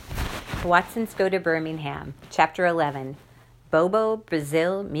Watsons Go to Birmingham, Chapter 11, Bobo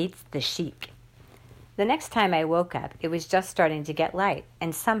Brazil Meets the Sheik. The next time I woke up, it was just starting to get light,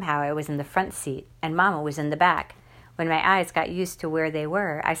 and somehow I was in the front seat, and Mama was in the back. When my eyes got used to where they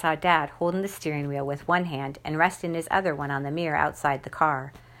were, I saw Dad holding the steering wheel with one hand and resting his other one on the mirror outside the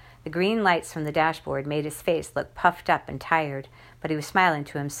car. The green lights from the dashboard made his face look puffed up and tired, but he was smiling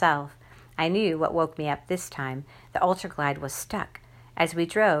to himself. I knew what woke me up this time. The Ultraglide was stuck. As we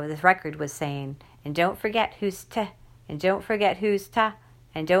drove, the record was saying, "And don't forget who's ta, and don't forget who's ta,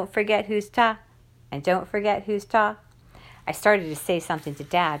 and don't forget who's ta, and don't forget who's ta." I started to say something to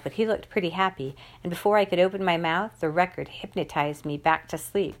Dad, but he looked pretty happy, and before I could open my mouth, the record hypnotized me back to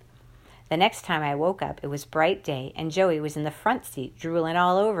sleep. The next time I woke up, it was bright day, and Joey was in the front seat, drooling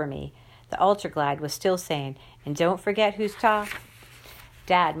all over me. The Ultraglide was still saying, "And don't forget who's ta."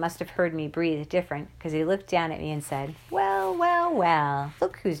 Dad must have heard me breathe different, because he looked down at me and said, "Well, well, well,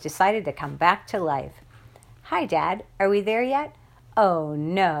 look who's decided to come back to life." "Hi, Dad. Are we there yet?" "Oh,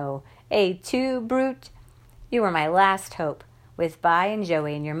 no. Too brute. You were my last hope, with Bi and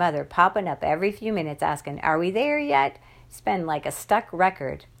Joey and your mother popping up every few minutes asking, 'Are we there yet?' It's been like a stuck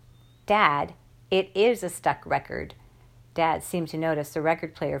record." "Dad, it is a stuck record." Dad seemed to notice the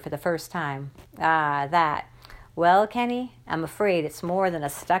record player for the first time. "Ah, that. Well, Kenny, I'm afraid it's more than a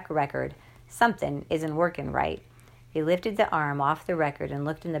stuck record. Something isn't working right." He lifted the arm off the record and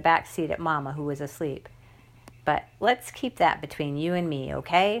looked in the back seat at Mama, who was asleep. "But let's keep that between you and me,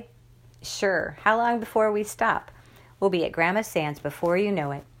 okay?" "Sure. How long before we stop?" "We'll be at Grandma Sands before you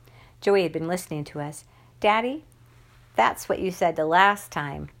know it." Joey had been listening to us. "Daddy, that's what you said the last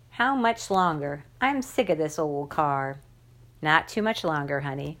time. How much longer? I'm sick of this old car." "Not too much longer,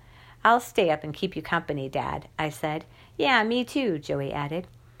 honey." "I'll stay up and keep you company, Dad," I said. "Yeah, me too," Joey added.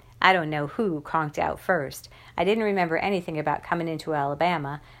 I don't know who conked out first. I didn't remember anything about coming into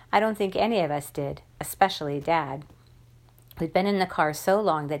Alabama. I don't think any of us did, especially Dad. We'd been in the car so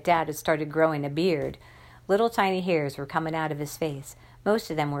long that Dad had started growing a beard. Little tiny hairs were coming out of his face. Most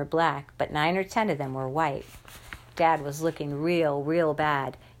of them were black, but 9 or 10 of them were white. Dad was looking real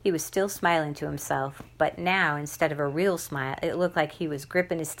bad. He was still smiling to himself, but now, instead of a real smile, it looked like he was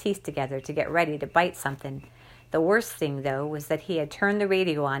gripping his teeth together to get ready to bite something. The worst thing, though, was that he had turned the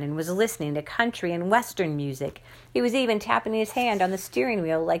radio on and was listening to country and western music. He was even tapping his hand on the steering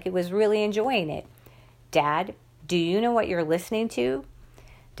wheel like he was really enjoying it. "Dad, do you know what you're listening to?"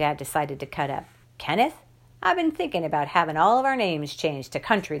 Dad decided to cut up. "Kenneth, I've been thinking about having all of our names changed to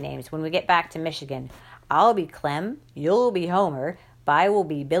country names when we get back to Michigan. I'll be Clem, you'll be Homer, Bi will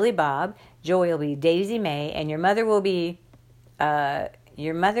be Billy Bob, Joey will be Daisy May, and your mother will be,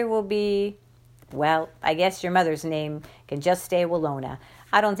 well, I guess your mother's name can just stay Willona.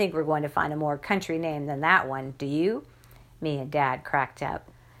 I don't think we're going to find a more country name than that one, do you?" Me and Dad cracked up.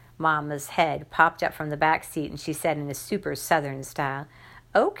 Mama's head popped up from the back seat, and she said in a super Southern style,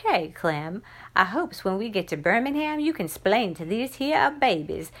 "Okay, Clem, I hopes when we get to Birmingham you can explain to these here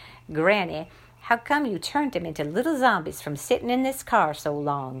babies, Granny, how come you turned them into little zombies from sitting in this car so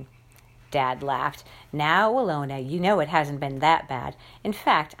long?" Dad laughed. "Now, Willona, you know it hasn't been that bad. In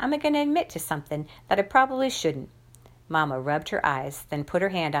fact, I'm going to admit to something that I probably shouldn't." Mama rubbed her eyes, then put her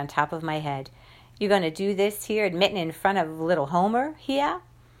hand on top of my head. "You going to do this here admitting in front of little Homer here?"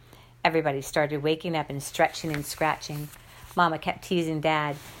 Everybody started waking up and stretching and scratching. Mama kept teasing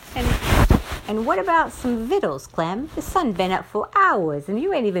Dad. And what about some victuals, Clem? The sun been up for hours, and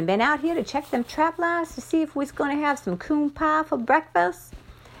you ain't even been out here to check them trap lines to see if we's going to have some coon pie for breakfast?"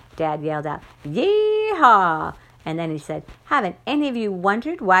 Dad yelled out, "Yee-haw!" And then he said, "Haven't any of you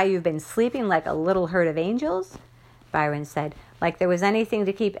wondered why you've been sleeping like a little herd of angels?" Byron said, "Like there was anything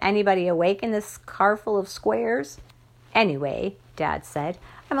to keep anybody awake in this car full of squares?" "Anyway," Dad said,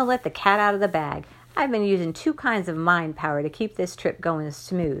 "I'm going to let the cat out of the bag. I've been using 2 kinds of mind power to keep this trip going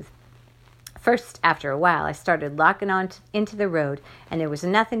smooth. First, after a while, I started locking on into the road, and there was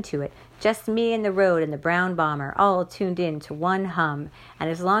nothing to it, just me and the road and the brown bomber, all tuned in to one hum, and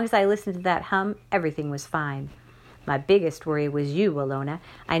as long as I listened to that hum, everything was fine. My biggest worry was you, Willona.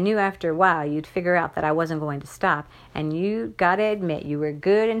 I knew after a while you'd figure out that I wasn't going to stop, and you gotta admit you were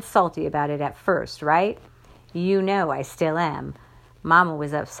good and salty about it at first, right? You know I still am." Mama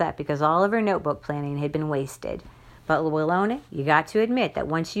was upset because all of her notebook planning had been wasted. "But, Willona, you got to admit that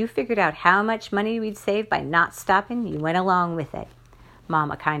once you figured out how much money we'd save by not stopping, you went along with it."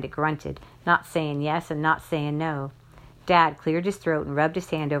 Mama kind of grunted, not saying yes and not saying no. Dad cleared his throat and rubbed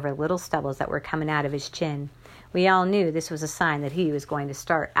his hand over little stubbles that were coming out of his chin. We all knew this was a sign that he was going to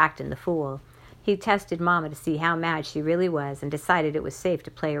start acting the fool. He tested Mama to see how mad she really was and decided it was safe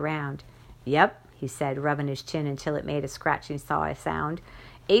to play around. "Yep," he said, rubbing his chin until it made a scratching saw sound.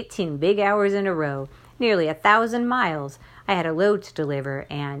 18 big hours in a row, nearly 1,000 miles. I had a load to deliver,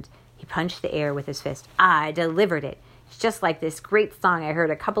 and he punched the air with his fist. I delivered it. It's just like this great song I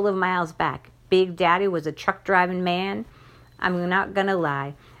heard a couple of miles back. Big Daddy was a truck-driving man. I'm not going to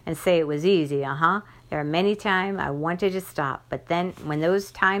lie and say it was easy, There are many times I wanted to stop, but then when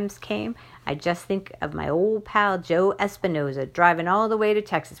those times came, I just think of my old pal Joe Espinoza driving all the way to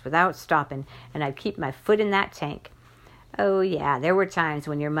Texas without stopping, and I'd keep my foot in that tank. Oh, yeah, there were times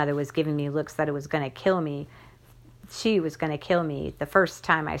when your mother was giving me looks that it was going to kill me. She was going to kill me the first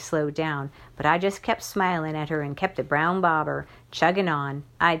time I slowed down, but I just kept smiling at her and kept a brown bobber, chugging on.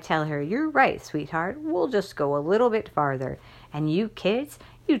 I'd tell her, "You're right, sweetheart. We'll just go a little bit farther. And you kids,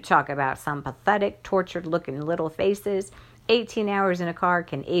 you talk about some pathetic, tortured-looking little faces. 18 hours in a car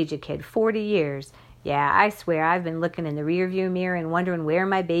can age a kid 40 years. Yeah, I swear I've been looking in the rearview mirror and wondering where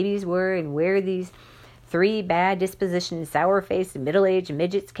my babies were and where these 3 bad-dispositioned, sour-faced, middle-aged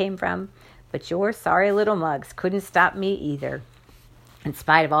midgets came from. But your sorry little mugs couldn't stop me either. In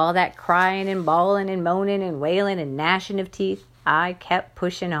spite of all that crying and bawling and moaning and wailing and gnashing of teeth, I kept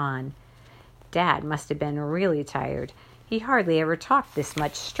pushing on." Dad must have been really tired. He hardly ever talked this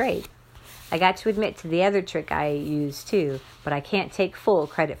much straight. I got to admit to the other trick I used too, but I can't take full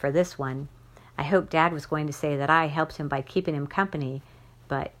credit for this one. I hoped Dad was going to say that I helped him by keeping him company,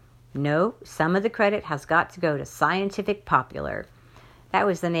 but no, some of the credit has got to go to Scientific Popular. That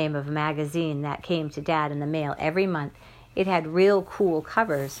was the name of a magazine that came to Dad in the mail every month. It had real cool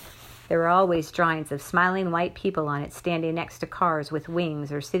covers. There were always drawings of smiling white people on it standing next to cars with wings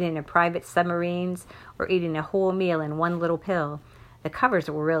or sitting in private submarines or eating a whole meal in one little pill. The covers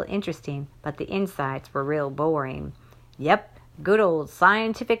were real interesting, but the insides were real boring. Yep, good old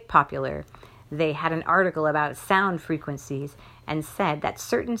Scientific Popular. They had an article about sound frequencies and said that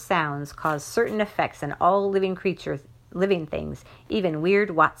certain sounds cause certain effects in all living things, even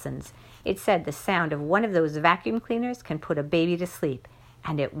weird Watsons. It said the sound of one of those vacuum cleaners can put a baby to sleep,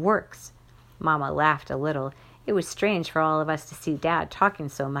 and it works. Mama laughed a little. It was strange for all of us to see Dad talking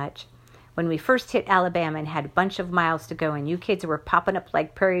so much. When we first hit Alabama and had a bunch of miles to go, and you kids were popping up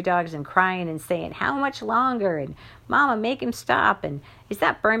like prairie dogs and crying and saying, "How much longer?" and "Mama, make him stop," and "Is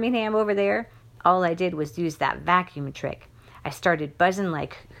that Birmingham over there?" All I did was use that vacuum trick. I started buzzing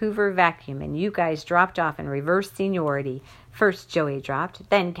like Hoover vacuum, and you guys dropped off in reverse seniority. First Joey dropped,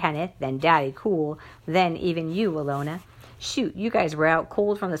 then Kenneth, then Daddy Cool, then even you, Alona. Shoot, you guys were out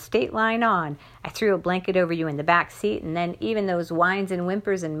cold from the state line on. I threw a blanket over you in the back seat, and then even those whines and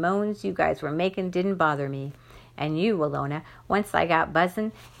whimpers and moans you guys were making didn't bother me. And you, Alona, once I got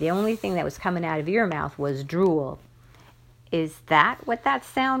buzzing, the only thing that was coming out of your mouth was drool. "Is that what that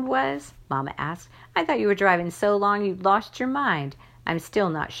sound was?" Mama asked. "I thought you were driving so long you'd lost your mind. I'm still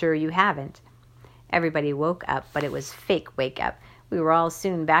not sure you haven't." Everybody woke up, but it was fake wake up. We were all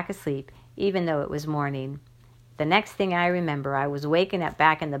soon back asleep, even though it was morning. The next thing I remember, I was waking up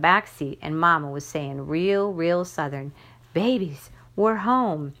back in the back seat, and Mama was saying real Southern, "Babies, we're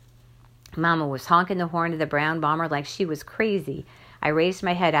home." Mama was honking the horn of the brown bomber like she was crazy. I raised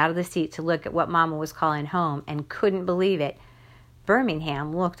my head out of the seat to look at what Mama was calling home and couldn't believe it.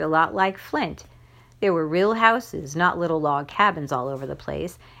 Birmingham looked a lot like Flint. There were real houses, not little log cabins all over the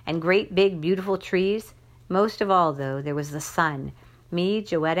place, and great big beautiful trees. Most of all, though, there was the sun. Me,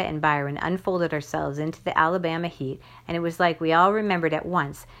 Joetta, and Byron unfolded ourselves into the Alabama heat, and it was like we all remembered at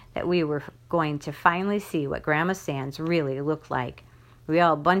once that we were going to finally see what Grandma Sands really looked like. We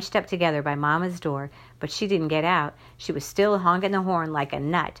all bunched up together by Mama's door, but she didn't get out. She was still honking the horn like a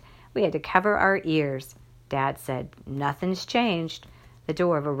nut. We had to cover our ears. Dad said, "Nothing's changed." The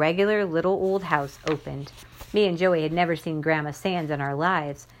door of a regular little old house opened. Me and Joey had never seen Grandma Sands in our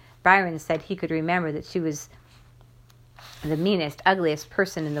lives. Byron said he could remember that she was the meanest, ugliest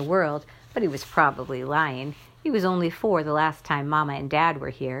person in the world, but he was probably lying. He was only 4 the last time Mama and Dad were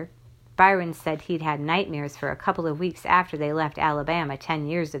here. Byron said he'd had nightmares for a couple of weeks after they left Alabama 10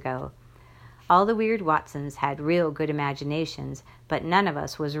 years ago. All the weird Watsons had real good imaginations, but none of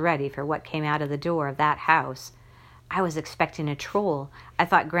us was ready for what came out of the door of that house. I was expecting a troll. I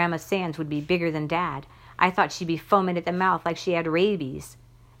thought Grandma Sands would be bigger than Dad. I thought she'd be foaming at the mouth like she had rabies.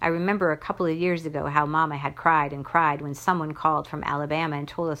 I remember a couple of years ago how Mama had cried and cried when someone called from Alabama and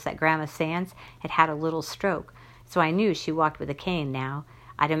told us that Grandma Sands had had a little stroke, so I knew she walked with a cane now.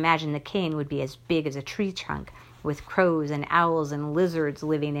 I'd imagined the cane would be as big as a tree trunk, with crows and owls and lizards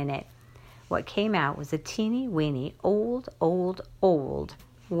living in it. What came out was a teeny-weeny, old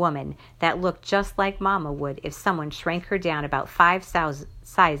woman that looked just like Mama would if someone shrank her down about 5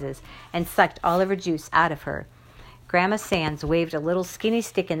 sizes and sucked all of her juice out of her. Grandma Sands waved a little skinny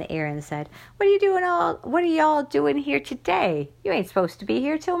stick in the air and said, What are y'all doing here today? You ain't supposed to be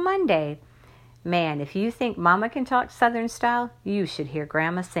here till Monday." Man, if you think Mama can talk Southern style, you should hear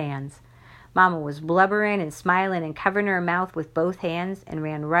Grandma Sands. Mama was blubbering and smiling and covering her mouth with both hands and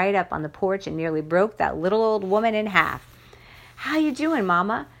ran right up on the porch and nearly broke that little old woman in half. "How you doing,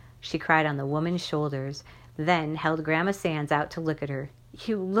 Mama?" she cried on the woman's shoulders, then held Grandma Sands out to look at her.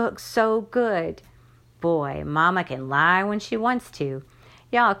 "You look so good." Boy, Mama can lie when she wants to.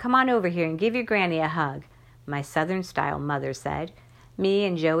 "Y'all, come on over here and give your granny a hug," my Southern-style mother said. Me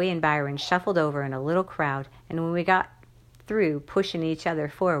and Joey and Byron shuffled over in a little crowd, and when we got through pushing each other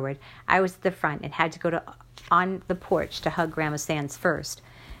forward, I was at the front and had to go on the porch to hug Grandma Sands first.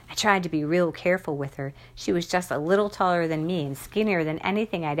 I tried to be real careful with her. She was just a little taller than me and skinnier than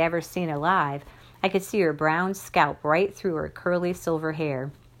anything I'd ever seen alive. I could see her brown scalp right through her curly silver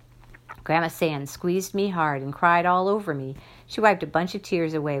hair. Grandma Sands squeezed me hard and cried all over me. She wiped a bunch of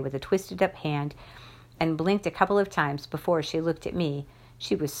tears away with a twisted-up hand and blinked a couple of times before she looked at me.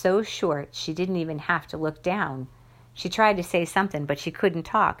 She was so short she didn't even have to look down. She tried to say something, but she couldn't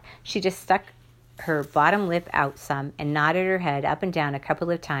talk. She just stuck her bottom lip out some and nodded her head up and down a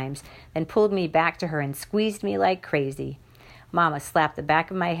couple of times, then pulled me back to her and squeezed me like crazy. Mama slapped the back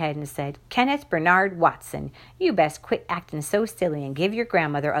of my head and said, "Kenneth Bernard Watson, you best quit acting so silly and give your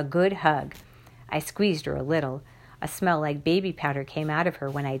grandmother a good hug." I squeezed her a little. A smell like baby powder came out of her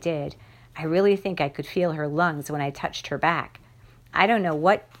when I did. I really think I could feel her lungs when I touched her back. I don't know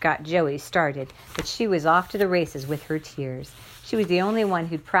what got Joey started, but she was off to the races with her tears. She was the only one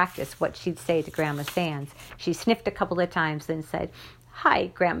who'd practiced what she'd say to Grandma Sands. She sniffed a couple of times, then said, "Hi,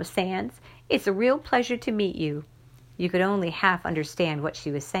 Grandma Sands. It's a real pleasure to meet you." You could only half understand what she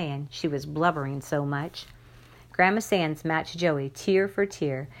was saying. She was blubbering so much. Grandma Sands matched Joey tear for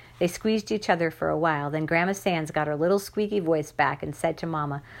tear. They squeezed each other for a while. Then Grandma Sands got her little squeaky voice back and said to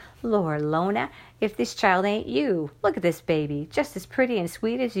Mama, "Lord, Lona, if this child ain't you. Look at this baby, just as pretty and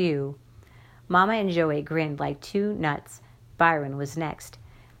sweet as you." Mama and Joey grinned like two nuts. Byron was next.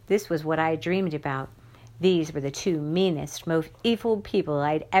 This was what I dreamed about. These were the two meanest, most evil people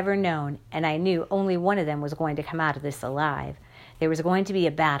I'd ever known, and I knew only one of them was going to come out of this alive. There was going to be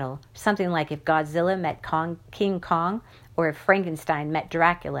a battle, something like if Godzilla met King Kong, or if Frankenstein met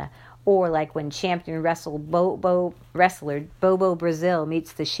Dracula, or like when champion wrestler Bobo Brazil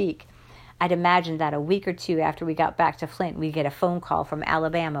meets the Sheik. I'd imagined that a week or two after we got back to Flint, we'd get a phone call from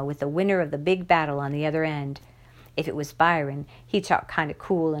Alabama with the winner of the big battle on the other end. If it was Byron, he'd talk kind of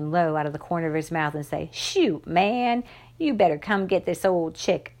cool and low out of the corner of his mouth and say, "Shoot, man, you better come get this old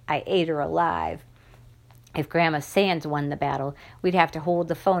chick. I ate her alive." If Grandma Sands won the battle, we'd have to hold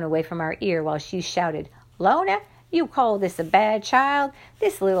the phone away from our ear while she shouted, "Lona, you call this a bad child?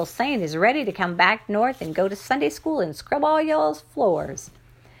 This little saint is ready to come back north and go to Sunday school and scrub all y'all's floors."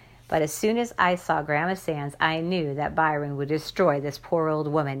 But as soon as I saw Grandma Sands, I knew that Byron would destroy this poor old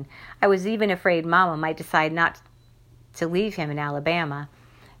woman. I was even afraid Mama might decide not to leave him in Alabama.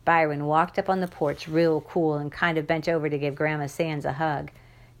 Byron walked up on the porch real cool and kind of bent over to give Grandma Sands a hug.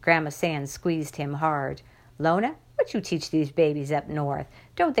 Grandma Sands squeezed him hard. "Lona, what you teach these babies up north?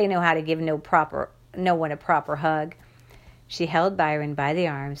 Don't they know how to give no one a proper hug?" She held Byron by the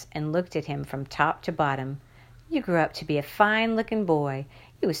arms and looked at him from top to bottom. "You grew up to be a fine-looking boy.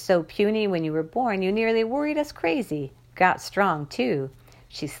 You was so puny when you were born you nearly worried us crazy. Got strong, too."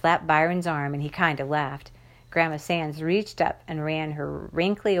 She slapped Byron's arm, and he kind of laughed. Grandma Sands reached up and ran her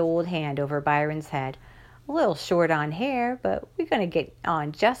wrinkly old hand over Byron's head. "A little short on hair, but we're going to get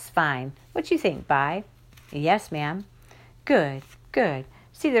on just fine. What you think, Bi?" "Yes, ma'am." Good.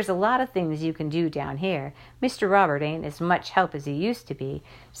 See, there's a lot of things you can do down here. Mr. Robert ain't as much help as he used to be,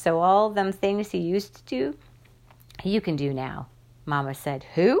 so all them things he used to do, you can do now." Mama said,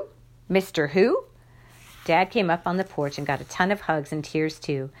 "Who? Mr. Who?" Dad came up on the porch and got a ton of hugs and tears,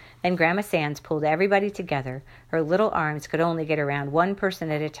 too. Then Grandma Sands pulled everybody together. Her little arms could only get around one person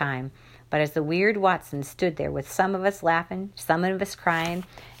at a time. But as the weird Watson stood there with some of us laughing, some of us crying,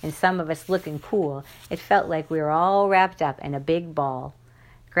 and some of us looking cool, it felt like we were all wrapped up in a big ball.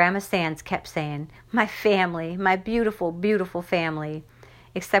 Grandma Sands kept saying, "My family, my beautiful, beautiful family."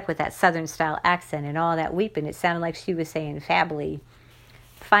 Except with that Southern-style accent and all that weeping, it sounded like she was saying "fably."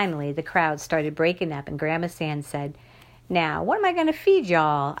 Finally, the crowd started breaking up, and Grandma Sands said, "Now, what am I going to feed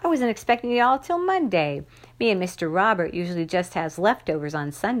y'all? I wasn't expecting y'all till Monday. Me and Mr. Robert usually just has leftovers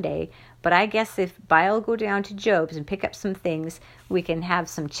on Sunday, but I guess if Bi'll go down to Job's and pick up some things, we can have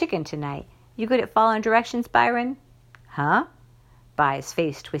some chicken tonight. You good at following directions, Byron?" "Huh?" Bi's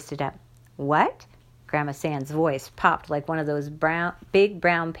face twisted up. "What?" Grandma Sand's voice popped like one of those big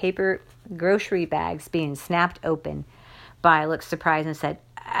brown paper grocery bags being snapped open. Vi looked surprised and said,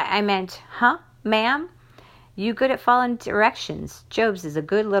 I meant, huh, ma'am? You good at following directions. Job's is a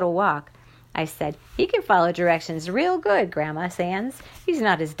good little walk. I said, he can follow directions real good, Grandma Sands. He's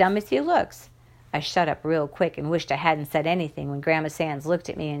not as dumb as he looks. I shut up real quick and wished I hadn't said anything when Grandma Sands looked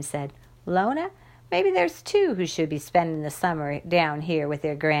at me and said, Lona, maybe there's two who should be spending the summer down here with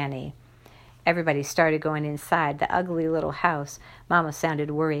their granny. Everybody started going inside the ugly little house. Mama sounded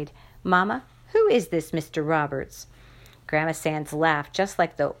worried. Mama, who is this Mr. Roberts? Grandma Sands laughed just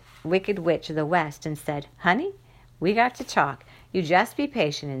like the Wicked Witch of the West and said, Honey, we got to talk. You just be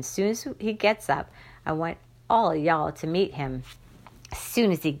patient, and as soon as he gets up, I want all of y'all to meet him. As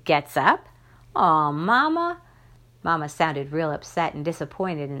soon as he gets up? Aw, Mama. Mama sounded real upset and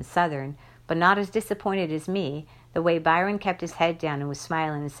disappointed in Southern, but not as disappointed as me. The way Byron kept his head down and was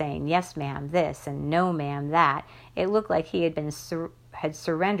smiling and saying, yes, ma'am, this, and no, ma'am, that, it looked like he had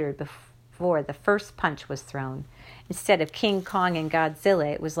surrendered before the first punch was thrown. Instead of King Kong and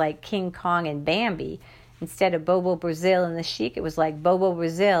Godzilla, it was like King Kong and Bambi. Instead of Bobo Brazil and the Sheik, it was like Bobo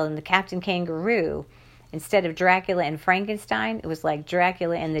Brazil and the Captain Kangaroo. Instead of Dracula and Frankenstein, it was like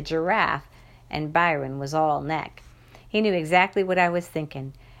Dracula and the giraffe, and Byron was all neck. He knew exactly what I was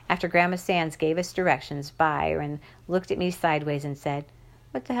thinking. After Grandma Sands gave us directions, Byron looked at me sideways and said,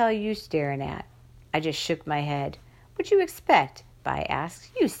 What the hell are you staring at? I just shook my head. What'd you expect? Vi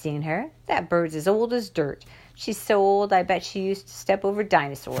asked. You seen her. That bird's as old as dirt. She's so old I bet she used to step over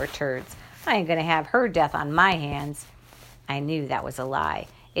dinosaur turds. I ain't going to have her death on my hands. I knew that was a lie.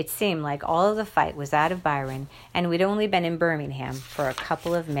 It seemed like all of the fight was out of Byron, and we'd only been in Birmingham for a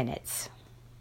couple of minutes.